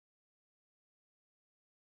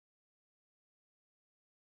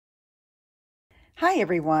Hi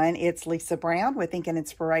everyone, it's Lisa Brown with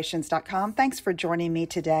InkandInspirations.com. Thanks for joining me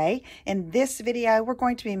today. In this video, we're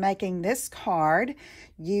going to be making this card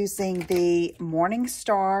using the Morning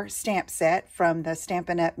Star stamp set from the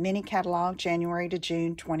Stampin' Up! Mini Catalog, January to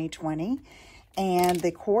June 2020. And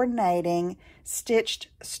the coordinating stitched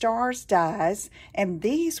stars dies, and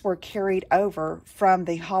these were carried over from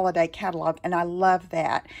the holiday catalog, and I love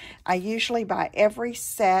that. I usually buy every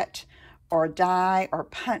set or die or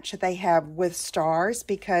punch that they have with stars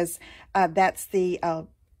because that's the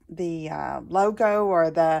logo or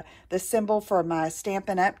the symbol for my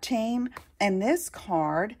Stampin' Up! Team. And this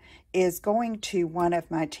card is going to one of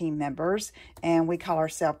my team members, and we call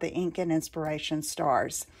ourselves the Ink and Inspiration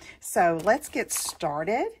Stars. So let's get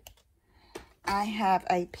started. I have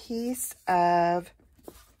a piece of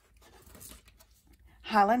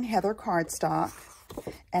Highland Heather cardstock,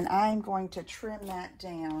 and I'm going to trim that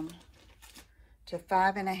down to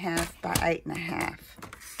 5.5 by 8.5.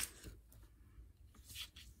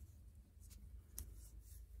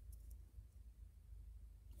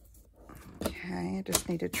 Okay, I just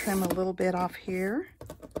need to trim a little bit off here.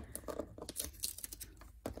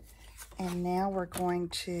 And now we're going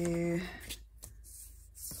to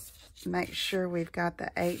make sure we've got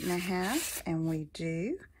the 8.5, and we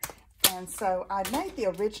do. And so I made the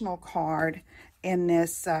original card in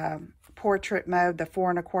this portrait mode, the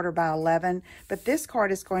 4 1/4 by 11, but this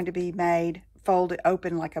card is going to be made folded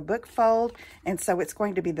open like a book fold, and so it's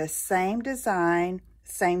going to be the same design,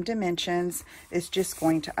 same dimensions. It's just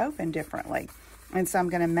going to open differently. And so I'm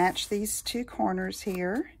going to match these two corners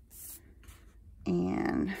here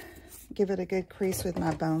and give it a good crease with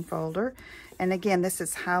my bone folder. And again, this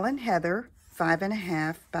is Highland Heather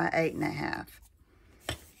 5.5 by 8.5.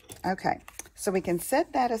 Okay, so we can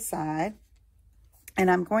set that aside. And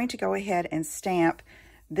I'm going to go ahead and stamp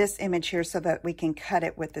this image here so that we can cut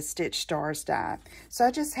it with the Stitch Stars die. So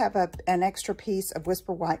I just have an extra piece of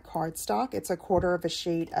Whisper White cardstock. It's 1/4 of a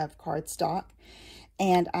sheet of cardstock.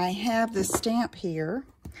 And I have the stamp here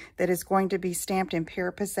that is going to be stamped in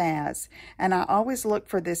Pear Pizzazz. And I always look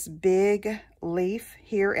for this big leaf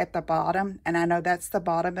here at the bottom. And I know that's the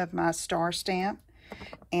bottom of my star stamp.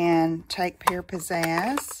 And take Pear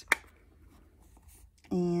Pizzazz.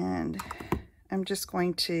 And I'm just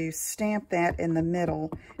going to stamp that in the middle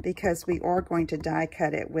because we are going to die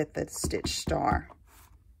cut it with the Stitch Star.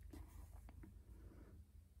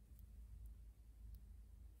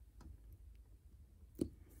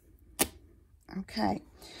 Okay,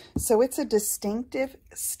 so it's a distinctive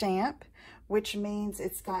stamp, which means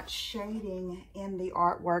it's got shading in the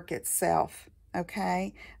artwork itself,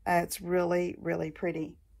 okay? It's really, really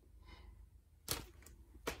pretty.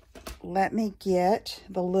 Let me get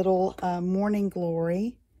the little Morning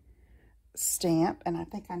Glory stamp, and I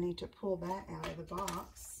think I need to pull that out of the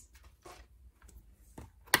box.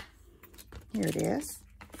 Here it is.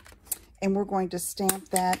 And we're going to stamp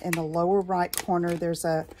that in the lower right corner. There's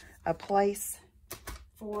a place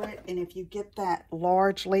for it, and if you get that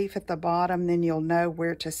large leaf at the bottom, then you'll know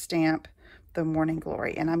where to stamp the Morning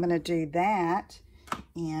Glory. And I'm going to do that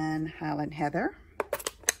in Highland Heather.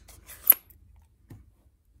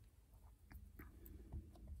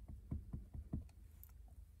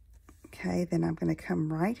 Okay, then I'm going to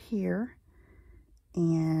come right here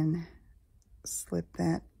and slip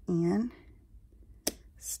that in,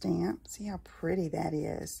 stamp. See how pretty that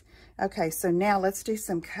is. Okay, so now let's do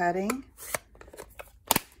some cutting.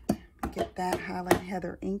 Get that Highland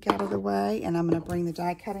Heather ink out of the way, and I'm going to bring the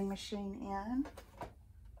die cutting machine in.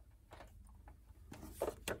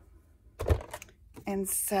 And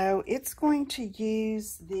so it's going to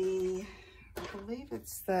use the, I believe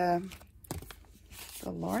it's the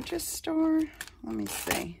largest star. Let me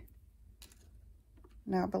see.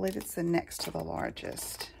 No, I believe it's the next to the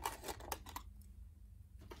largest.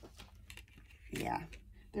 Yeah,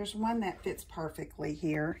 there's one that fits perfectly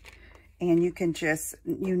here. And you can just,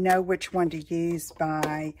 you know which one to use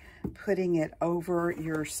by putting it over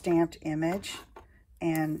your stamped image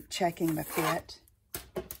and checking the fit.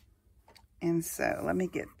 And so let me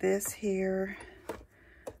get this here.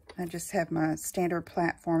 I just have my standard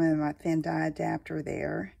platform and my thin die adapter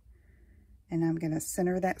there. And I'm going to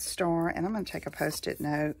center that star, and I'm going to take a Post-it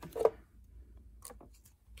note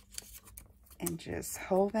and just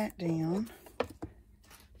hold that down.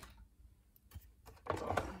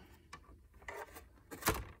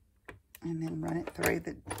 And then run it through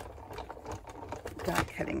the die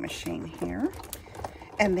cutting machine here.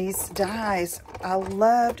 And these dies, I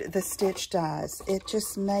loved the stitch dies. It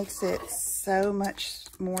just makes it so much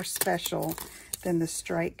more special than the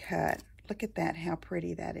straight cut. Look at that, how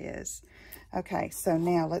pretty that is. Okay, so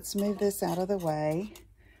now let's move this out of the way.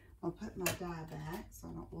 I'll put my die back so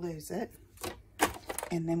I don't lose it.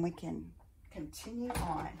 And then we can continue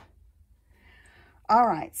on. All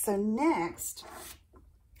right, so next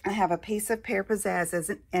I have a piece of pear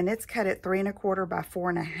pizzazz, and it's cut at 3 1/4 by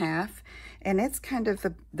 4 1/2. And it's kind of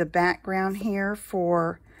the background here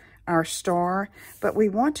for our star, but we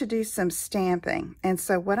want to do some stamping. And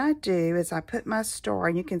so what I do is I put my star,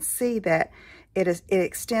 and you can see that it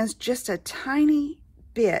extends just a tiny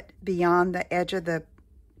bit beyond the edge of the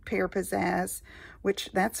pear pizzazz,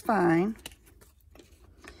 which that's fine.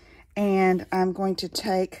 And I'm going to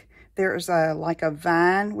take, there's like a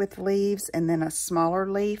vine with leaves and then a smaller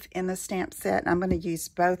leaf in the stamp set. And I'm going to use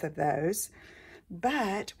both of those.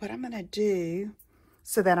 But what I'm going to do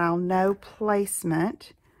so that I'll know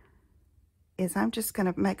placement is I'm just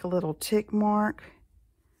going to make a little tick mark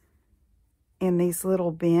in these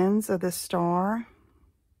little bends of the star.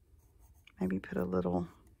 Maybe put a little,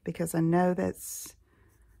 because I know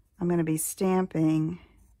I'm going to be stamping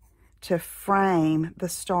to frame the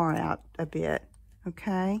star out a bit,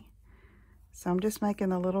 okay? So I'm just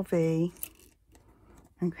making a little V.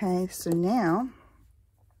 Okay, so now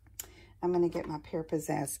I'm going to get my pear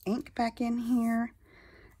pizzazz ink back in here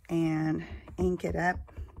and ink it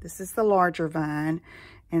up. This is the larger vine,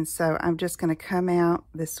 and so I'm just going to come out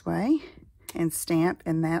this way and stamp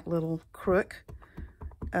in that little crook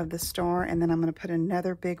of the star, and then I'm going to put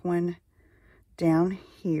another big one down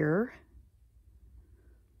here.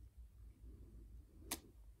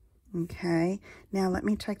 Okay, now let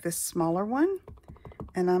me take this smaller one,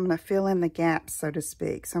 and I'm going to fill in the gaps, so to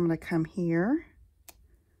speak. So I'm going to come here,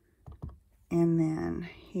 and then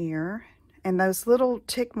here. And those little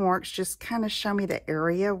tick marks just kind of show me the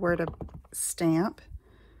area where to stamp.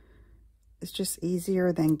 It's just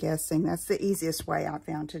easier than guessing. That's the easiest way I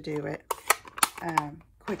found to do it.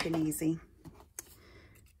 Quick and easy.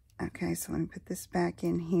 Okay, so let me put this back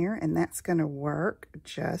in here, and that's going to work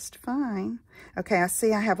just fine. Okay, I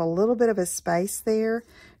see I have a little bit of a space there,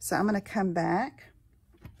 so I'm going to come back,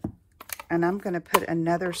 and I'm going to put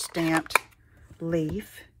another stamped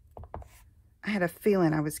leaf. I had a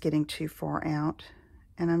feeling I was getting too far out,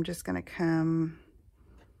 and I'm just going to come,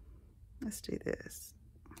 let's do this.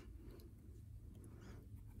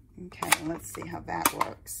 Okay, let's see how that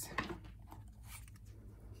works.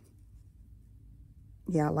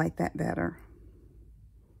 Yeah, I like that better.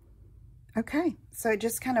 Okay, so it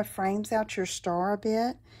just kind of frames out your star a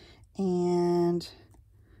bit, and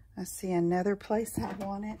I see another place I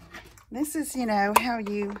want it. This is, you know, how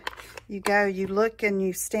you go, you look and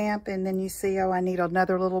you stamp, and then you see, oh, I need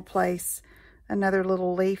another little place, another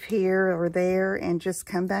little leaf here or there, and just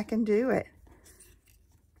come back and do it.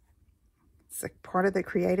 It's a part of the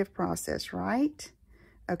creative process, right?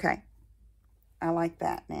 Okay, I like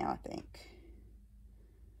that now, I think.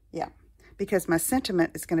 Yeah, because my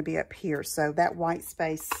sentiment is going to be up here, so that white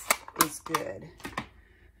space is good.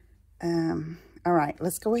 All right,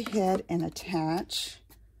 let's go ahead and attach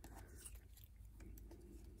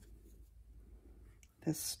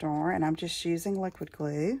this star, and I'm just using liquid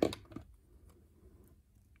glue.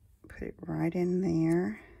 Put it right in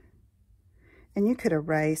there. And you could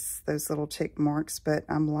erase those little tick marks, but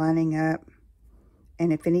I'm lining up.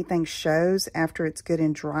 And if anything shows after it's good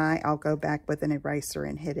and dry, I'll go back with an eraser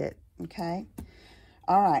and hit it, okay?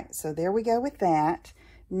 All right, so there we go with that.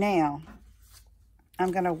 Now,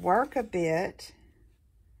 I'm going to work a bit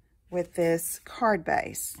with this card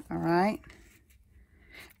base, all right?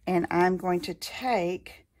 And I'm going to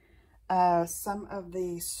take some of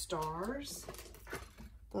the stars,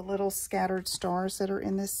 the little scattered stars that are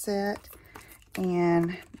in this set,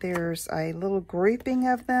 and there's a little grouping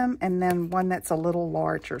of them, and then one that's a little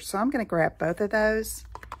larger. So I'm going to grab both of those,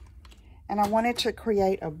 and I wanted to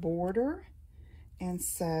create a border, and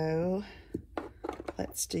so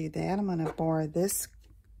let's do that. I'm going to borrow this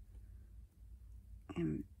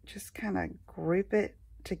and just kind of group it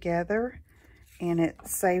together, and it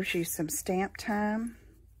saves you some stamp time.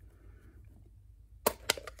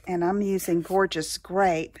 And I'm using Gorgeous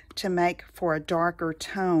Grape to make for a darker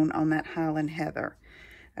tone on that Highland Heather.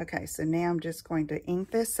 Okay, so now I'm just going to ink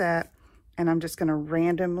this up, and I'm just going to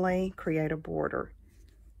randomly create a border.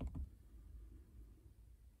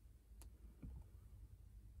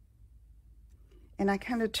 And I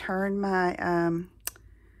kind of turn my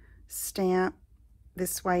stamp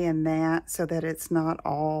this way and that so that it's not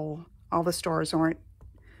all the stars aren't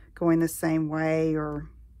going the same way, or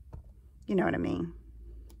you know what I mean.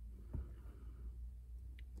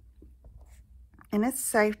 And it's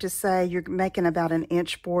safe to say you're making about an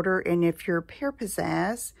inch border, and if your pear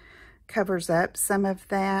pizzazz covers up some of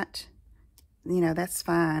that, you know, that's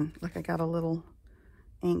fine. Look, I got a little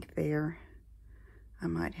ink there. I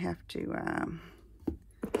might have to,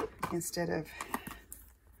 instead of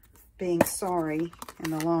being sorry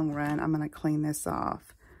in the long run, I'm going to clean this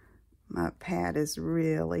off. My pad is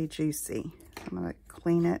really juicy. I'm going to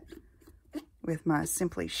clean it with my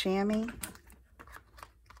Simply Chamois.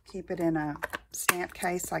 Keep it in a stamp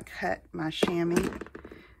case. I cut my chamois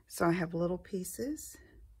so I have little pieces.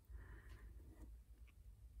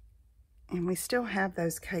 And we still have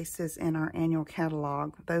those cases in our annual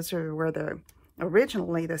catalog. Those are where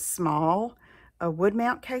originally the small wood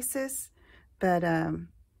mount cases, but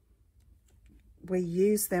we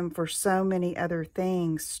use them for so many other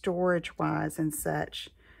things, storage-wise and such,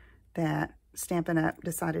 that Stampin' Up!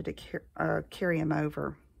 Decided to carry them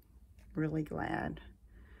over. Really glad.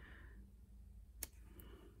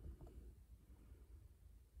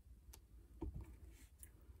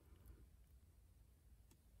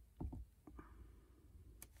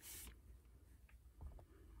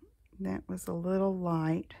 That was a little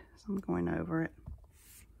light, so I'm going over it.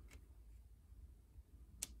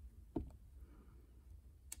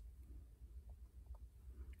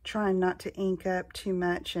 Trying not to ink up too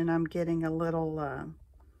much, and I'm getting a little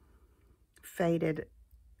faded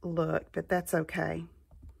look, but that's okay.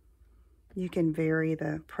 You can vary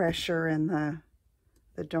the pressure and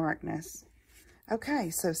the darkness. Okay,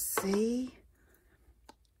 so see,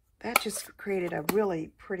 that just created a really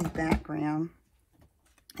pretty background.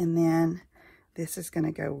 And then this is going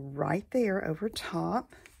to go right there over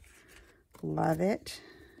top. Love it.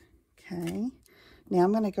 Okay. Now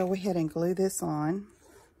I'm going to go ahead and glue this on.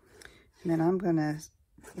 And then I'm going to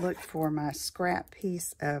look for my scrap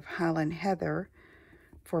piece of Highland Heather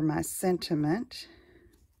for my sentiment.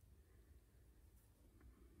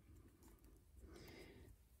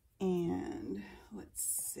 And let's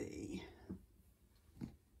see.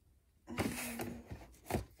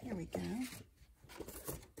 Here we go.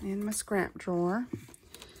 In my scrap drawer,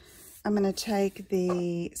 I'm going to take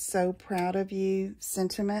the So Proud of You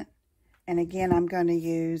sentiment, and again I'm going to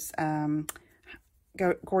use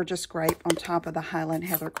Gorgeous Grape on top of the Highland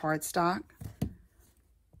Heather cardstock,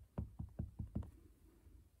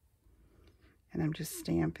 and I'm just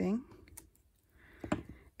stamping.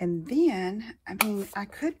 And then, I mean, I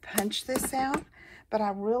could punch this out, but I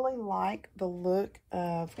really like the look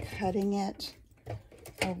of cutting it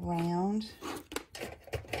around.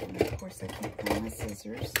 And of course, I can't find my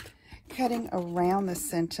scissors. Cutting around the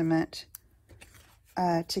sentiment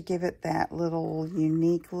to give it that little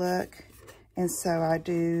unique look. And so I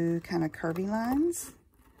do kind of curvy lines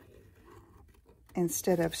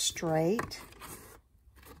instead of straight.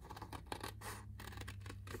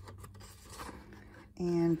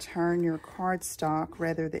 And turn your cardstock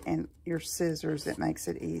rather than your scissors. It makes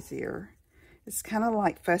it easier. It's kind of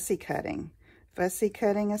like fussy cutting a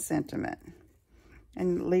sentiment.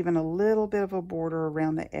 And leaving a little bit of a border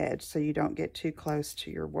around the edge so you don't get too close to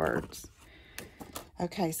your words.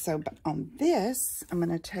 Okay, so on this, I'm going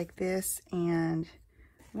to take this and,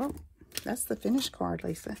 well, that's the finished card,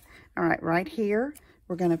 Lisa. All right, right here,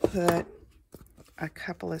 we're going to put a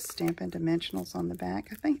couple of Stampin' Dimensionals on the back.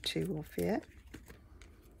 I think 2 will fit.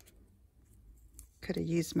 Could have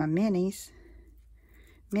used my mini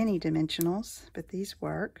dimensionals, but these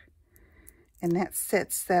work. And that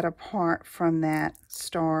sets that apart from that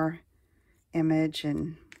star image,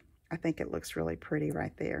 and I think it looks really pretty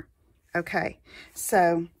right there. Okay,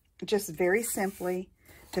 so just very simply,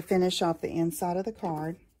 to finish off the inside of the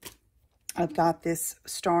card, I've got this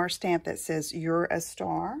star stamp that says, "You're a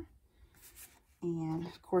Star." And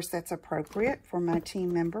of course, that's appropriate for my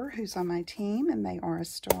team member who's on my team, and they are a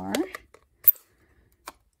star.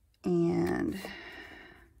 And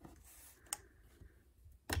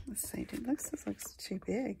let's see, this looks too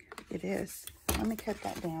big. It is. Let me cut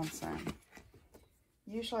that down some.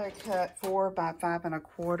 Usually I cut 4 by 5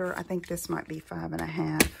 1/4. I think this might be 5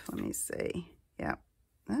 1/2. Let me see. Yep.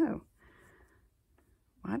 Oh.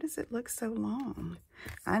 Why does it look so long?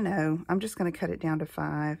 I know. I'm just going to cut it down to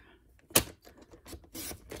 5.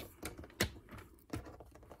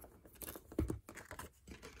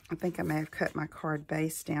 I think I may have cut my card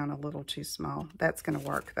base down a little too small. That's going to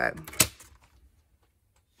work though.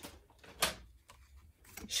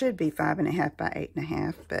 Should be 5 1/2 by 8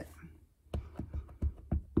 1/2, but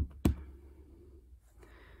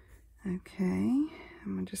okay.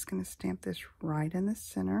 I'm just going to stamp this right in the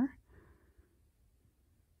center.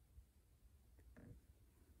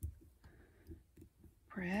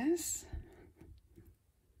 Press.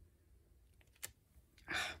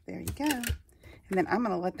 Oh, there you go. And then I'm going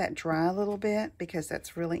to let that dry a little bit because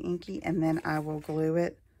that's really inky, and then I will glue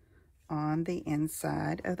it on the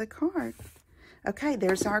inside of the card. Okay,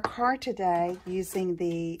 there's our card today using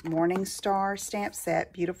the Morning Star stamp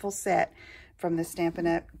set. Beautiful set from the Stampin'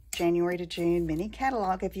 Up! January to June mini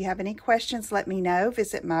catalog. If you have any questions, let me know.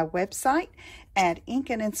 Visit my website at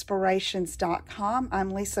inkandinspirations.com. I'm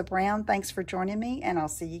Lisa Brown. Thanks for joining me, and I'll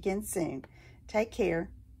see you again soon. Take care.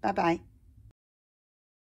 Bye-bye.